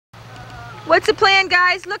What's the plan,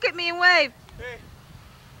 guys? Look at me and wave. Hey.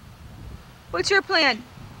 What's your plan?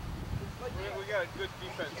 We got a good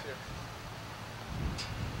defense here.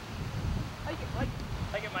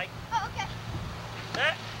 Take it, Mike. Oh, okay.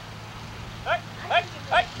 Hey.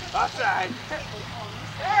 Offside.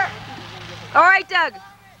 All right, Doug.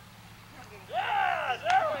 Yeah,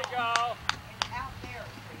 there we go. Out there.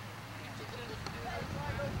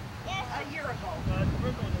 Yes. A year ago.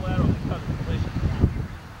 Sprinkle was lateral because of collision.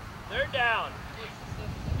 They're down. Yes.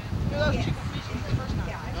 No,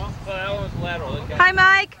 well, that one was lateral. Okay. Hi,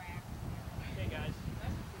 Mike. Okay, guys.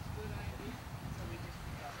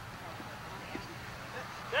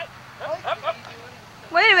 Set. Up.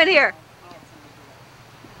 Wait a minute here.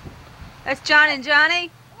 That's John and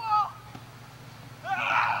Johnny.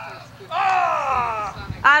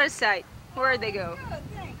 Out of sight. Where'd they go? Good,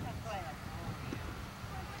 thanks, I'm glad.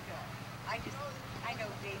 I know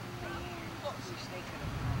Dave and Leanne wish they could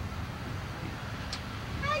have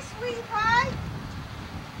come. Hi, sweetie pie.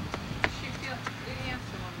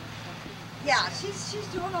 Yeah, she's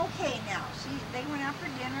doing okay now. They went out for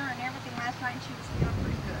dinner and everything last night, and she was feeling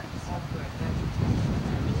pretty good. So.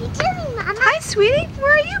 What are you doing, Mama? Hi, sweetie.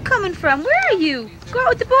 Where are you coming from? Where are you? Go out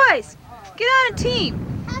with the boys. Get on a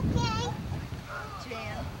team. Okay.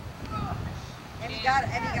 Jan, have you got it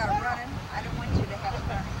running? I don't want you to have it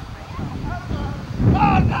running.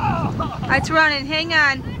 Oh, no! It's running. Hang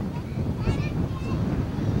on.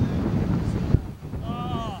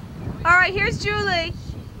 Oh. All right, here's Julie.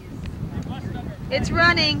 It's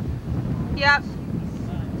running. Yep.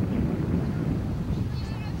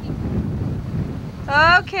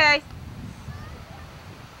 Okay.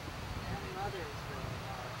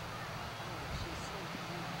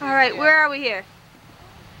 All right, where are we here?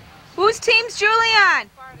 Whose team's Julie on?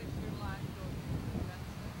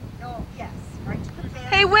 No, yes. Right to the bed.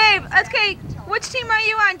 Hey, wave. Okay, which team are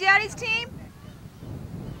you on? Daddy's team?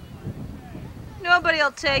 Nobody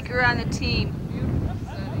will take her on the team.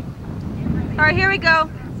 All right, here we go.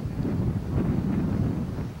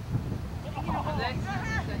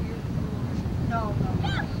 No.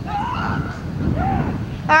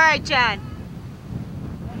 All right, John.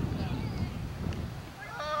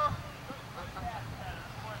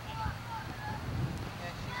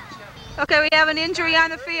 Okay, we have an injury on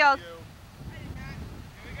the field.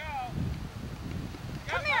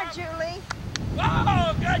 Come here, Julie.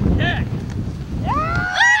 Oh, good kick!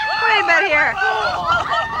 Wait a minute here.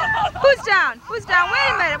 Who's down? Who's down?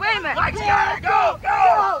 Wait a minute. Mike's got it! Go!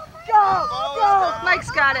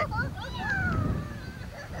 Mike's got it.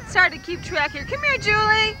 It's hard to keep track here. Come here,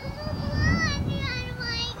 Julie.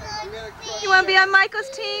 You want to be on Michael's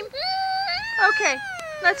team? Okay,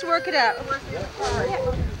 let's work it out.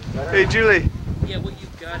 Hey, Julie. Yeah, what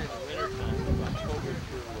you've got in the wintertime from October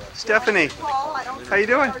through Stephanie. How you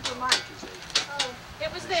doing?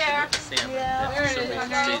 It was there. Sam, Yeah. that for some reason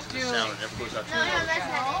stays in the sound and never goes out to No, the that's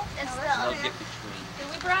not it. That's They'll the other. get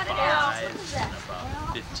between We brought it 5 out. and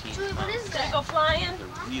about 15 Julie, what is pounds. Did it that? go flying?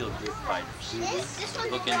 They're real good fighters. This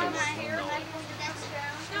one's Look from into my it, hair. you'll know.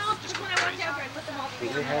 No, just when I walked out here, I put them all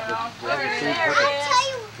together. I'll There it is. tell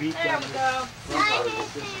you. There we go.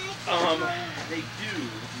 They do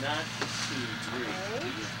not to degree.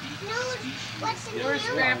 No, what's in Where's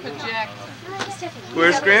here? Grandpa Jackson?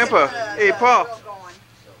 Where's Grandpa? Hey, Paul.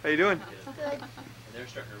 How you doing? Good. And they're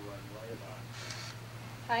starting to run right about.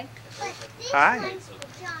 Hi. But this Hi. one's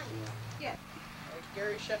Johnny.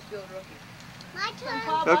 Gary Sheffield rookie. My turn.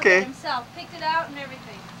 Paul Okay. bought it himself. Picked it out and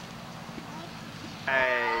everything.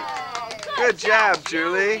 Hey. Good job,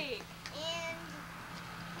 Julie.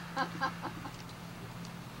 And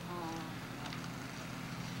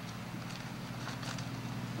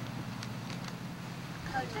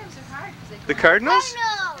Sometimes they're hard because they The Cardinals?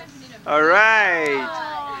 Cardinals. All right.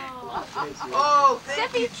 Oh,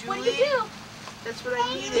 thank you, Stephie, what Julie. did you do? That's what I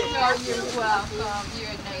needed. Oh, you're welcome. You're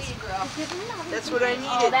a nice girl. That's what I needed.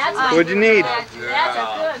 Oh, that's Julie. my What'd you need? That's a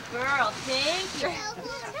good girl. Thank you.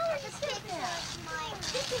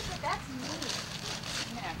 That's neat.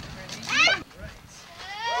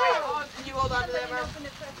 Can you hold on to that, Mark?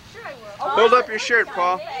 Sure I will. Hold up your shirt,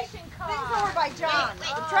 Paul. Things over by John.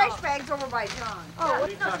 The trash bag's over by John. Oh,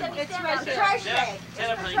 what's no, it's right The here. trash bag.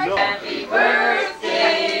 Happy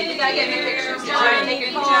birthday. You gotta get me pictures, John. Make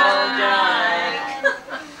it John.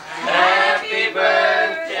 Happy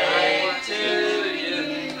birthday to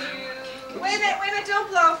you. Wait a minute, don't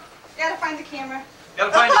blow. Gotta find the camera.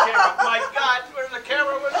 Gotta find the camera. My God, where's the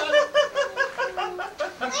camera? Wait, hurry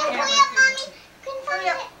up, Mommy. Couldn't find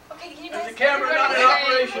it. Okay, can you There's guys... the camera not in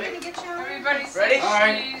operation. Can you get your... Everybody, Ready?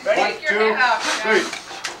 please. Take your head out.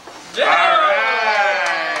 Yeah!